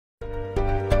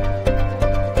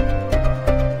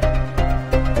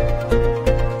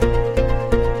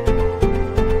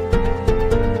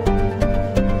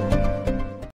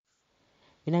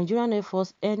Nigerian Air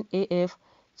Force NAF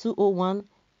 201,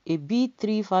 a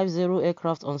B350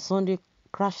 aircraft on Sunday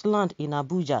crash land in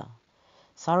Abuja.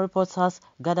 Some reporters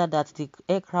gathered that the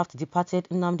aircraft departed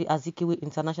Nnamdi Azikiwe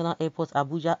International Airport,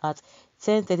 Abuja at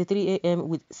 10:33 a.m.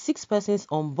 with 6 persons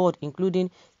on board,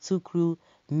 including 2 crew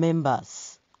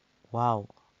members. Wow.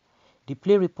 The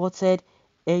plane reported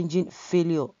engine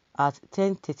failure at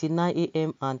 10:39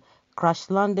 a.m. and crash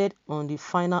landed on the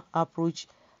final approach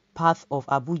path of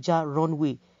Abuja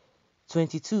runway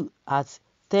 22 at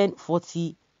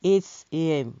 10:48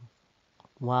 a.m.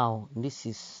 Wow, this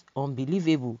is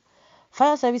unbelievable.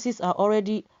 Fire services are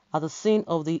already at the scene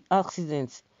of the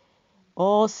accident.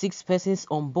 All 6 persons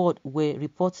on board were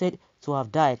reported to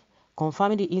have died.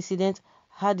 Confirming the incident,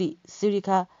 Hadi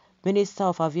Sirika, Minister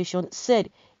of Aviation, said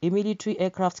a military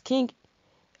aircraft King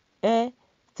Air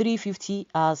 350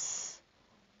 has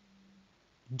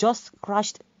just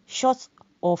crashed short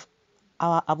of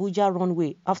our Abuja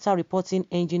runway after reporting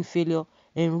engine failure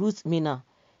en route Mina.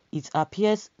 It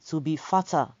appears to be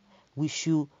fatal. We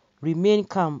should remain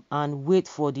calm and wait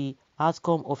for the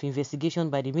outcome of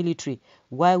investigation by the military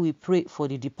while we pray for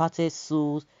the departed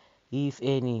souls, if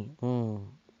any.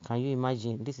 Can you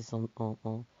imagine? This is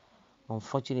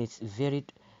unfortunate. Very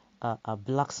a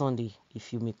Black Sunday,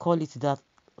 if you may call it that,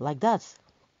 like that.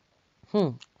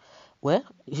 Well,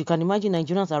 if you can imagine,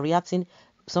 Nigerians are reacting.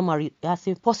 Some are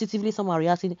reacting positively, some are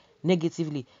reacting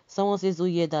negatively. Someone says, oh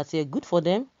yeah, that's good for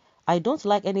them. I don't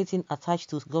like anything attached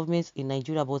to governments in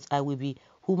Nigeria, but I will be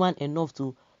human enough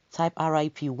to type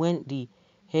RIP when the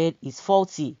head is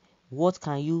faulty. What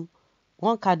can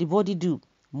the body do?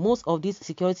 Most of these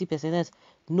security personnel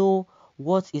know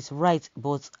what is right,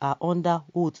 but are under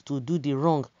oath to do the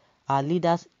wrong. Our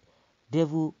leaders,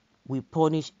 devil will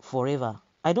punish forever.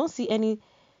 I don't see any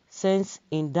sense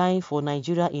in dying for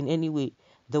Nigeria in any way.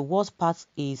 The worst part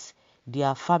is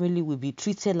their family will be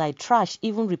treated like trash.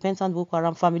 Even repentant Boko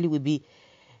Haram family will be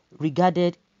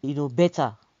regarded,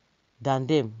 better than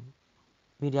them.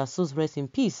 May their souls rest in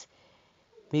peace.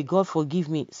 May God forgive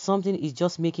me. Something is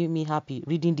just making me happy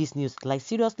reading this news. Like,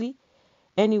 seriously?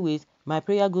 Anyways, my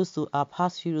prayer goes to our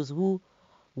past heroes who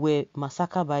were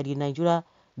massacred by the Nigeria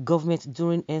government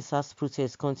during NSAS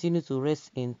protests. Continue to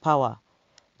rest in power.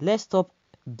 Let's stop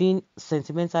being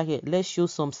sentimental here. Let's show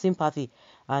some sympathy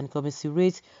and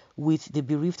commiserate with the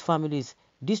bereaved families.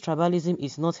 This tribalism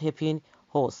is not helping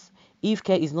us. If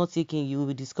care is not taken, you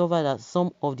will discover that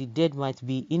some of the dead might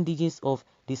be indigenous of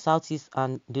the southeast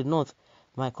and the north.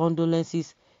 My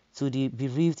condolences to the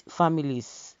bereaved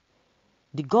families.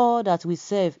 The God that we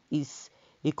serve is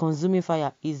a consuming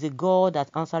fire, is the God that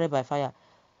answered by fire.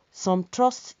 Some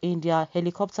trust in their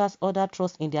helicopters, others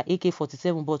trust in their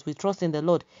AK-47, but we trust in the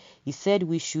Lord. He said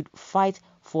we should fight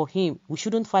for him. We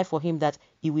shouldn't fight for him, that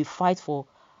he will fight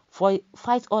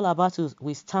fight all our battles.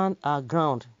 We stand our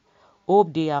ground.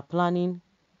 Hope they are planning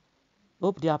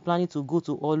to go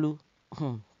to Ořlu.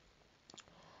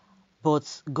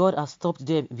 But God has stopped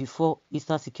them before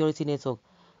Eastern Security Network.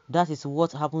 That is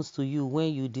what happens to you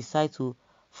when you decide to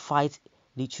fight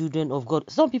the children of God.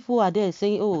 Some people are there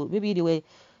saying, oh, maybe they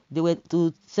were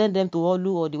to send them to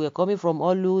Ořlu, or they were coming from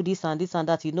Ořlu, this and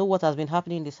that. You know what has been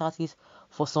happening in the Southeast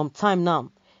for some time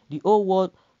now. The whole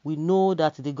world, we know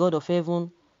that the God of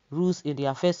heaven rules in the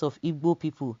affairs of Igbo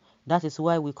people. That is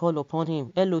why we call upon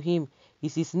him. Elohim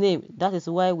is his name. That is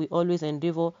why we always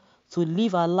endeavor to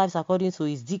live our lives according to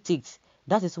his dictates.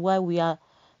 That is why we are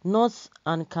not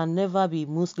and can never be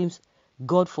Muslims.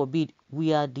 God forbid.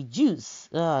 We are the Jews.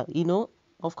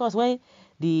 Of course, when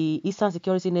the Eastern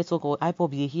Security Network or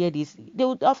IPOB, they hear this, they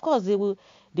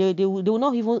will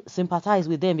not even sympathize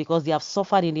with them, because they have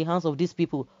suffered in the hands of these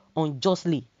people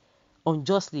unjustly. And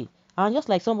just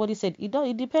like somebody said,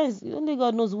 it depends. Only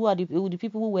God knows who are the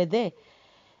people who were there.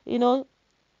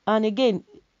 And again,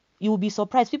 you will be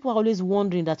surprised. People are always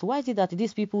wondering that why is it that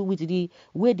these people, with the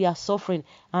way they are suffering,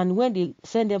 and when they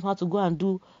send them out to go and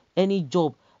do any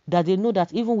job, that they know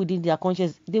that even within their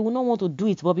conscience, they will not want to do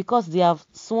it, but because they have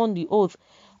sworn the oath,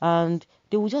 and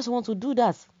they will just want to do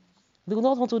that. They will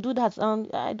not want to do that,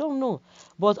 and I don't know.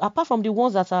 But apart from the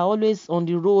ones that are always on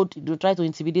the road, they try to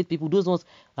intimidate people, those ones,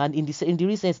 and in the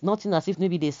recent, nothing as if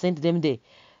maybe they sent them there.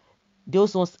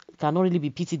 Those ones cannot really be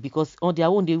pitied, because on their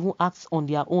own, they won't act on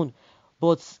their own.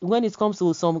 But when it comes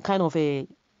to some kind of a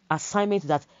assignment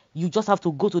that you just have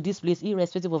to go to this place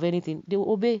irrespective of anything, they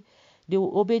will obey. They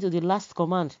will obey to the last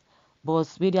command. But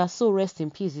may their soul rest in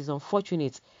peace. It's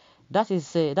unfortunate. That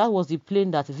was the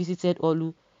plane that visited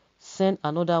Ořlu. Send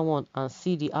another one and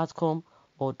see the outcome,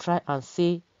 or try and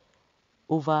say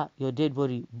over your dead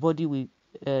body.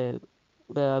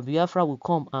 Biafra will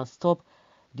come and stop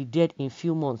the dead in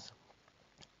few months.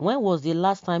 When was the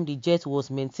last time the jet was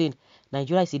maintained?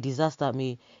 Nigeria is a disaster.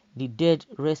 May the dead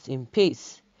rest in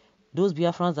peace. Those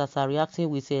Biafrans that are reacting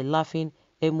with a laughing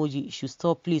emoji should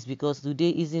stop, please, because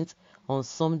today isn't on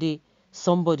somebody,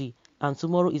 and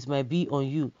tomorrow it might be on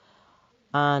you.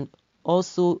 And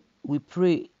also, we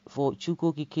pray for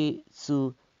Chukwokike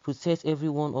to protect every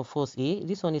one of us.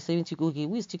 This one is saying Chukwokike.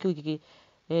 Who is Chukwokike?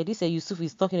 This Yusuf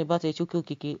is talking about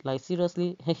Chukwokike. Like,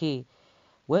 seriously?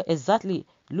 Well, exactly.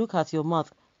 Look at your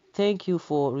mouth. Thank you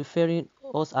for referring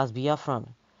us as Biafran.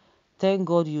 Thank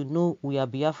God you know we are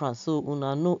Biafran, so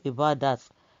una know about that.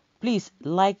 Please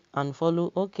like and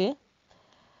follow. Okay.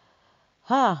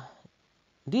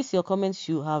 This your comment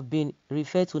should have been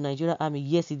referred to Nigeria Army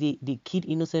yesterday. They killed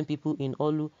innocent people in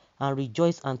Olu and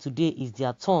rejoiced, and today is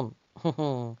their turn.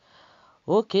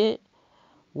 Okay.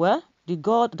 Well, the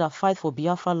God that fights for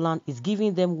Biafra land is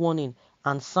giving them warning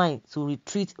and sign to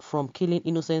retreat from killing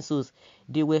innocent souls.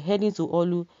 They were heading to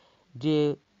Olu.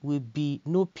 There will be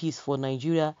no peace for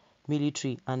Nigeria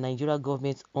military and Nigeria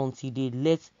government until they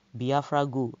let Biafra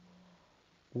go.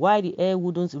 Why the air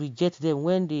wouldn't reject them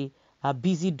when they are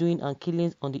busy doing and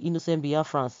killing on the innocent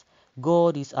Biafrans?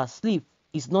 God is asleep.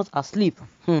 Is not asleep.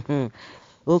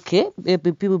 Okay,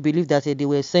 people believe that they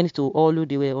were sent to Olu,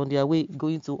 they were on their way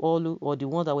going to Olu, or the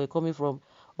ones that were coming from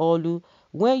Olu.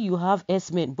 When you have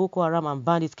S-men, Boko Haram and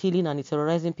bandits killing and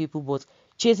terrorizing people, but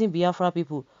chasing Biafra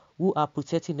people who are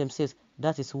protecting themselves,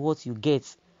 that is what you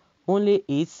get. Only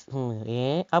it's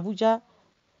Abuja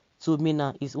to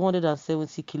Mina is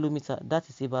 170 kilometers. That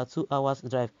is about 2 hours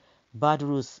drive. Bad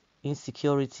roads,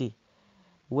 insecurity.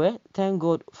 Well, thank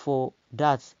God for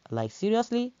that. Like,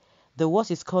 seriously, the worst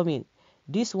is coming.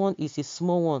 This one is a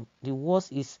small one. The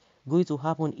worst is going to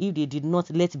happen if they did not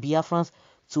let Biafrans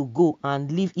to go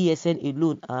and leave ESN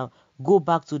alone and go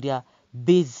back to their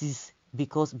bases,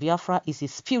 because Biafra is a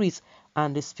spirit,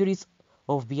 and the spirits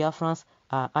of Biafrans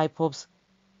are IPOPs,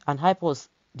 and IPOPs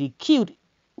they killed.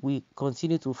 We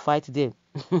continue to fight them.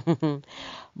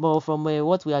 But from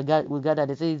what we gathered,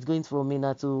 they say it's going from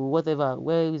Mina to whatever.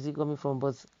 Where is it coming from?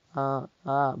 But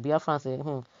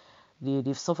Biafrans,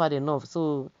 they've suffered enough,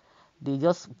 so they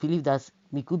just believe that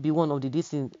it could be one of the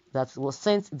distance that was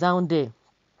sent down there.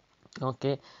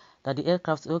 Okay, that the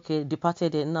aircraft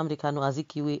departed the Nnamdi Kanu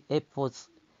Azikiwe Airport,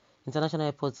 International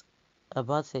Airport,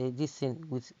 about this thing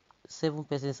with 7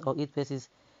 persons or 8 persons,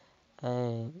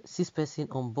 6 persons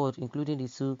on board, including the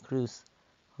 2 crews.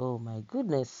 Oh my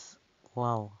goodness!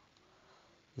 Wow,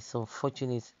 it's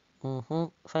unfortunate.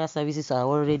 Fire services are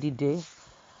already there.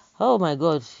 Oh my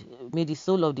God! May the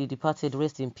soul of the departed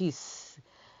rest in peace.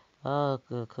 Oh,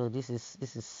 God. This is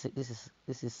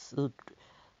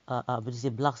but it's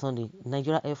a Black Sunday.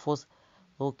 Nigeria Air Force,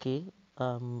 okay.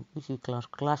 Which you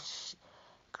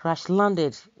crash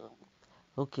landed.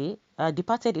 Okay.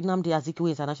 Departed Nnamdi Azikiwe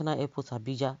International Airport,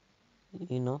 Abuja.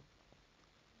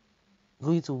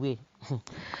 Going to where?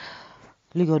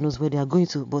 God knows where they are going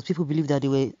to, but people believe that they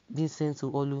were being sent to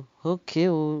Olu. Okay,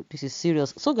 this is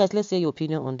serious. So guys, let's hear your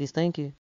opinion on this. Thank you.